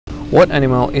What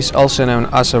animal is also known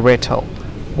as a ratel?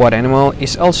 What animal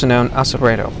is also known as a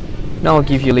ratel? Now I'll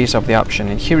give you a list of the option,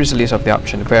 and here is a list of the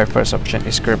option. The very first option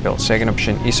is squirrel, second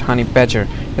option is honey badger,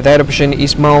 the third option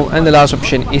is mole, and the last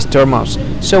option is dormouse.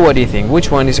 So what do you think?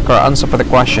 Which one is the correct answer for the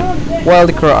question? Well,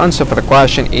 the correct answer for the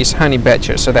question is honey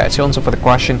badger. So that's the answer for the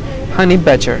question, honey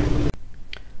badger.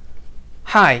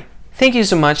 Hi, thank you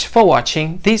so much for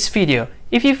watching this video.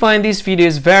 If you find this video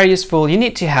is very useful, you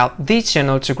need to help this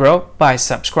channel to grow by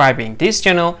subscribing this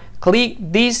channel. Click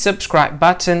this subscribe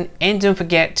button and don't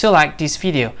forget to like this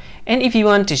video. And if you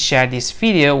want to share this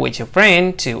video with your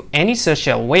friend to any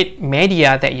social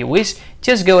media that you wish,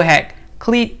 just go ahead,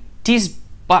 click this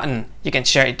button. You can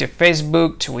share it to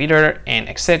Facebook, Twitter, and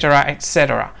etc.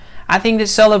 etc. I think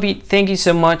that's all of it. Thank you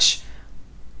so much.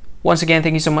 Once again,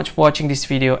 thank you so much for watching this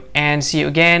video, and see you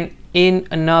again in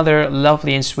another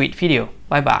lovely and sweet video.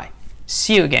 Bye bye.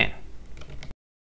 See you again.